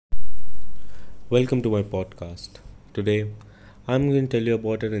Welcome to my podcast. Today, I'm going to tell you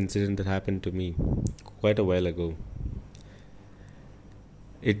about an incident that happened to me quite a while ago.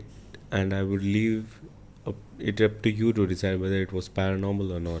 It and I would leave it up to you to decide whether it was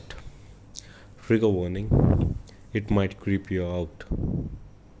paranormal or not. Trigger warning: it might creep you out.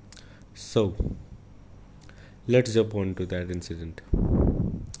 So, let's jump on to that incident.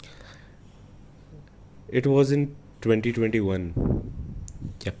 It was in 2021.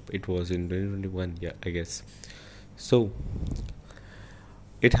 Yep, it was in 2021. Yeah, I guess. So,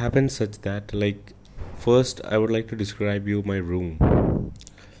 it happened such that, first, I would like to describe you my room.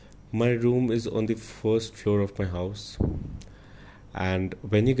 My room is on the first floor of my house, and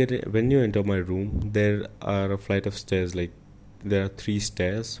when you enter my room, there are a flight of stairs. Like there are three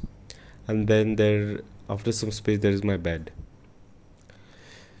stairs, and then after some space, there is my bed.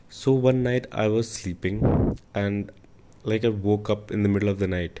 So one night I was sleeping, and I woke up in the middle of the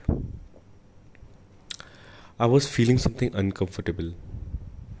night. I was feeling something uncomfortable.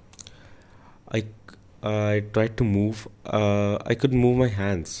 I I tried to move. I could move my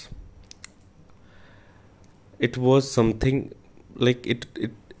hands. It was something like it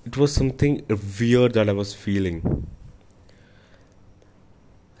was something weird that I was feeling.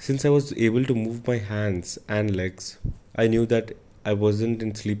 Since I was able to move my hands and legs, I knew that I wasn't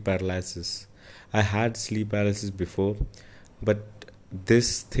in sleep paralysis. I had sleep paralysis before, but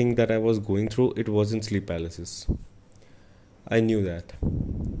this thing that I was going through, it wasn't sleep paralysis. I knew that.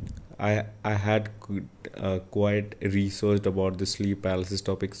 I had quite researched about the sleep paralysis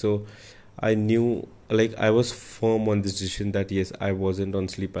topic, so I knew, I was firm on this decision that yes, I wasn't on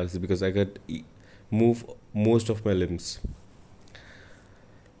sleep paralysis because I could move most of my limbs.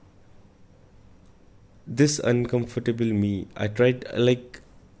 This uncomfortable me, I tried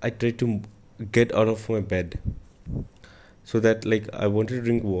to get out of my bed, so that I wanted to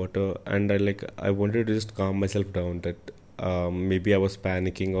drink water, and I wanted to just calm myself down, that maybe I was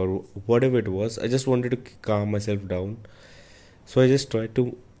panicking or whatever it was. I just wanted to calm myself down, so I just tried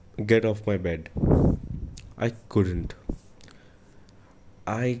to get off my bed. I couldn't.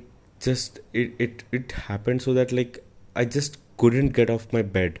 I just it happened so that I just couldn't get off my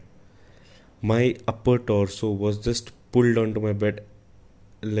bed. My upper torso was just pulled onto my bed,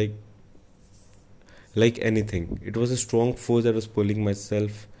 like anything. It was a strong force that was pulling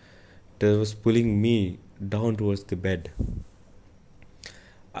myself, that was pulling me down towards the bed.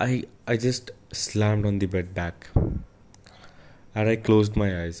 I just slammed on the bed back, and I closed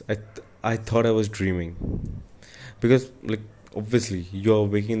my eyes. I thought I was dreaming, because obviously you are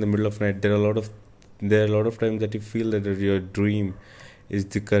waking in the middle of night. There are a lot of times that you feel that your dream is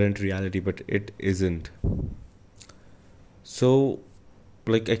the current reality, but it isn't. So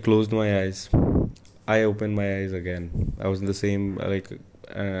I closed my eyes. I opened my eyes again. I was in the same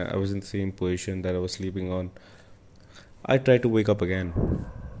I was in the same position that I was sleeping on. I tried to wake up again.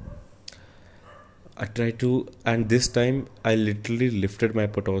 I tried to, and this time I literally lifted my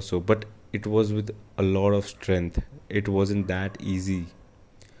torso, but it was with a lot of strength. It wasn't that easy.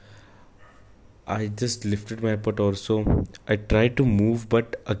 I just lifted my torso. I tried to move,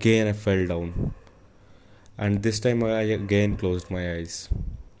 but again I fell down. And this time I again closed my eyes.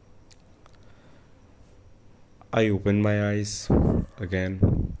 I opened my eyes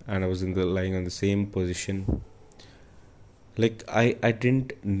again, and I was lying on the same position. I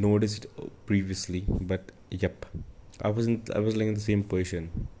didn't notice it previously, but yep, I was lying in the same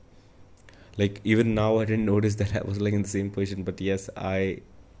position. Even now I didn't notice that I was lying in the same position, but yes, I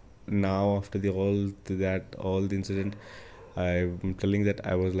now after all the incident, I'm telling that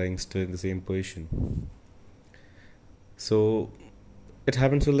I was lying still in the same position. So it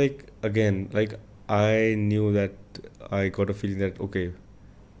happened. So again, I knew that I got a feeling that okay,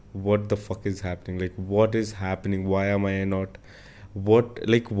 what the fuck is happening? What is happening? Why am I not? What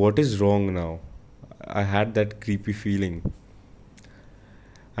is wrong now? I had that creepy feeling.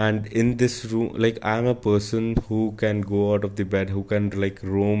 And in this room, I'm a person who can go out of the bed, who can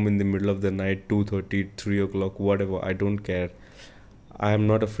roam in the middle of the night, 2:30, 3 o'clock, whatever. I don't care. I am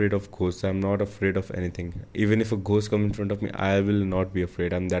not afraid of ghosts. I'm not afraid of anything. Even if a ghost comes in front of me, I will not be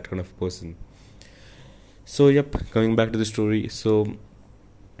afraid. I'm that kind of person. So yep, coming back to the story. So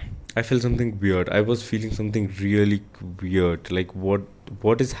I felt something weird. I was feeling something really weird.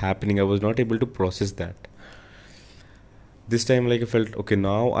 What is happening? I was not able to process that. This time I felt okay,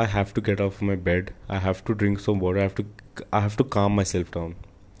 now I have to get off my bed. I have to drink some water. I have to calm myself down.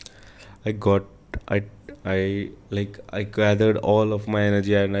 I got I I gathered all of my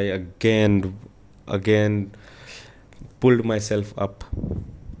energy, and I again pulled myself up,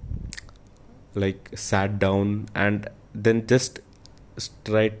 sat down, and then just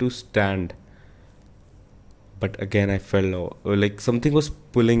tried to stand. but again I fell off. Like something was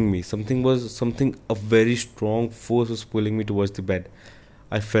pulling me. Something, a very strong force was pulling me towards the bed.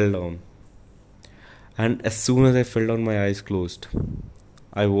 I fell down. And as soon as I fell down, my eyes closed.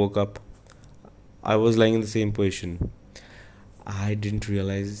 I woke up. I was lying in the same position. I didn't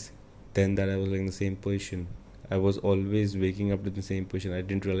realize then that I was lying in the same position. I was always waking up in the same position. I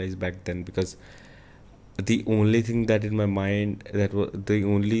didn't realize back then, because the only thing that in my mind, that was the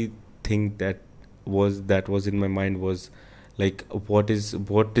only thing that was in my mind was like, what is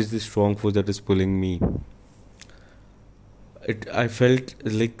the strong force that is pulling me. I felt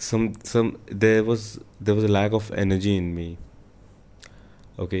like some there was a lack of energy in me.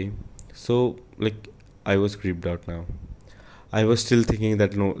 Okay, so like I was creeped out now. I was still thinking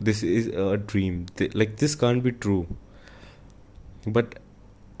that no, this is a dream. Like this can't be true. But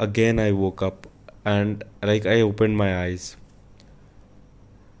again, I woke up, and like I opened my eyes.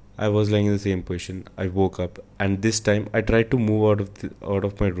 I was lying in the same position. I woke up, and this time I tried to move out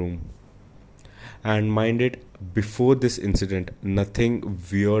of my room. And mind it, before this incident, nothing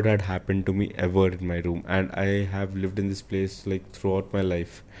weird had happened to me ever in my room, and I have lived in this place like throughout my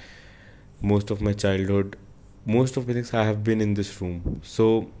life. Most of my childhood, most of my things, I have been in this room.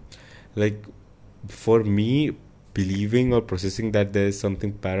 So, like, for me, believing or processing that there is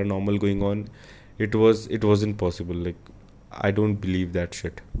something paranormal going on, it wasn't possible. Like, I don't believe that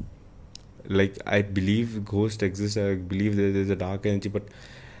shit. Like, I believe ghosts exist. I believe there's a dark energy, but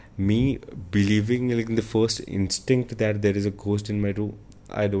me believing like in the first instinct that there is a ghost in my room,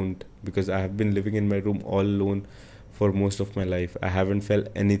 I don't, because I have been living in my room all alone for most of my life. I haven't felt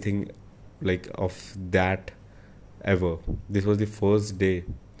anything like of that ever. This was the first day.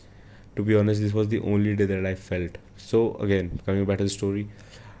 To be honest, this was the only day that I felt. So again, coming back to the story,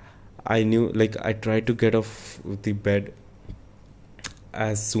 I knew, like, I tried to get off the bed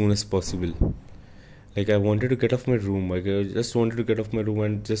as soon as possible. Like, I wanted to get off my room. Like, I just wanted to get off my room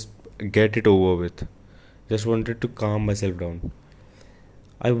and just get it over with. Just wanted to calm myself down.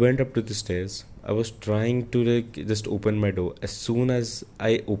 I went up to the stairs. I was trying to like just open my door. As soon as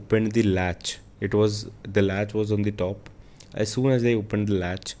I opened the latch, the latch was on the top. As soon as I opened the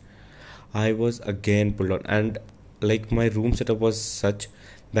latch, I was again pulled on, and like my room setup was such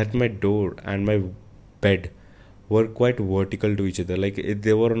that my door and my bed were quite vertical to each other. Like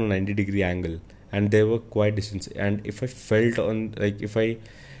they were on a 90-degree angle, and they were quite distance. And if I felt on, like, if I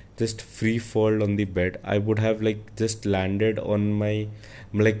just free fall on the bed, I would have like just landed on my,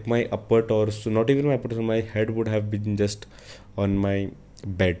 like, my upper torso. Not even my upper torso, my head would have been just on my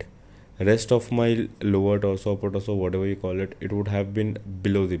bed. Rest of my lower torso, upper torso, whatever you call it, it would have been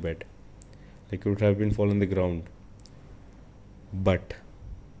below the bed. Like it would have been fall on the ground. But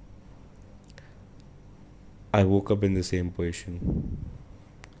I woke up in the same position,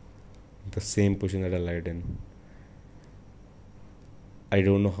 the same position that I lied in. I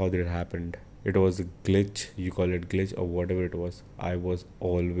don't know how that happened. It was a glitch, you call it glitch or whatever it was. I was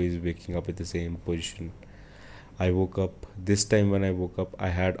always waking up at the same position. I woke up, this time when I woke up, I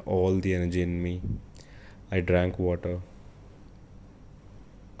had all the energy in me. I drank water.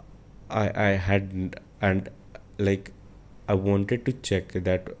 I had, and like, I wanted to check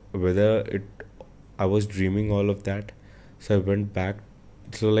that whether I was dreaming all of that. So I went back.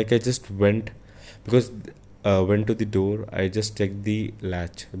 So like I just went, because went to the door. I just checked the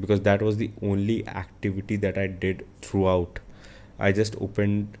latch, because that was the only activity that I did throughout. I just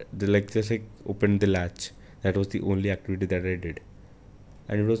opened the, like, just like opened the latch. That was the only activity that I did,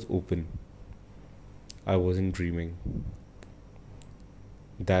 and it was open. I wasn't dreaming.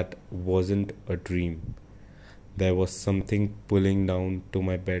 That wasn't a dream. There was something pulling down to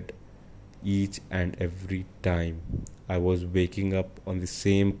my bed each and every time. I was waking up on the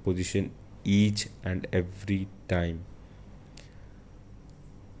same position each and every time.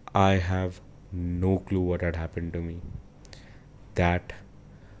 I have no clue what had happened to me. That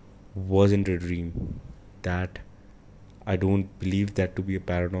wasn't a dream. That, I don't believe that to be a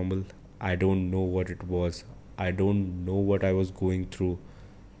paranormal. I don't know what it was. I don't know what I was going through.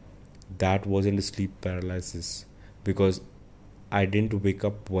 That wasn't a sleep paralysis, because I didn't wake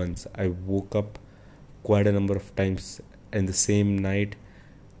up once. I woke up quite a number of times in the same night,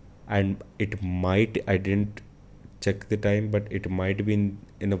 and it might, I didn't check the time, but it might be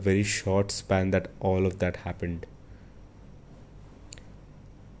in a very short span that all of that happened.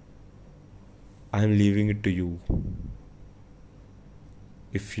 I'm leaving it to you.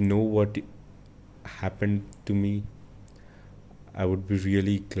 If you know what happened to me, I would be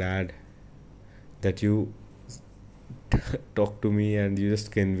really glad that you talk to me and you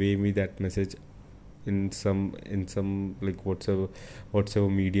just convey me that message in some like whatsoever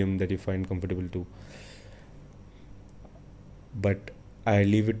medium that you find comfortable to. But I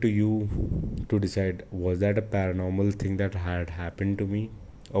leave it to you to decide, was that a paranormal thing that had happened to me,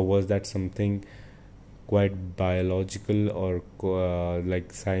 or was that something quite biological, or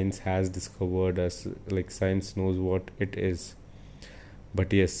like science has discovered us, like science knows what it is.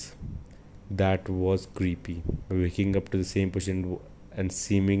 But yes, that was creepy, waking up to the same position and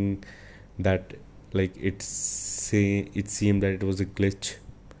seeming that, like, it seemed that it was a glitch.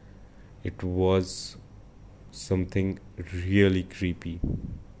 It was something really creepy.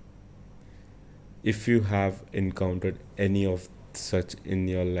 If you have encountered any of such in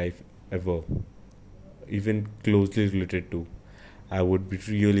your life ever, even closely related to, I would be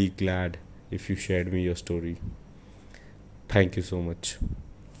really glad if you shared me your story. Thank you so much.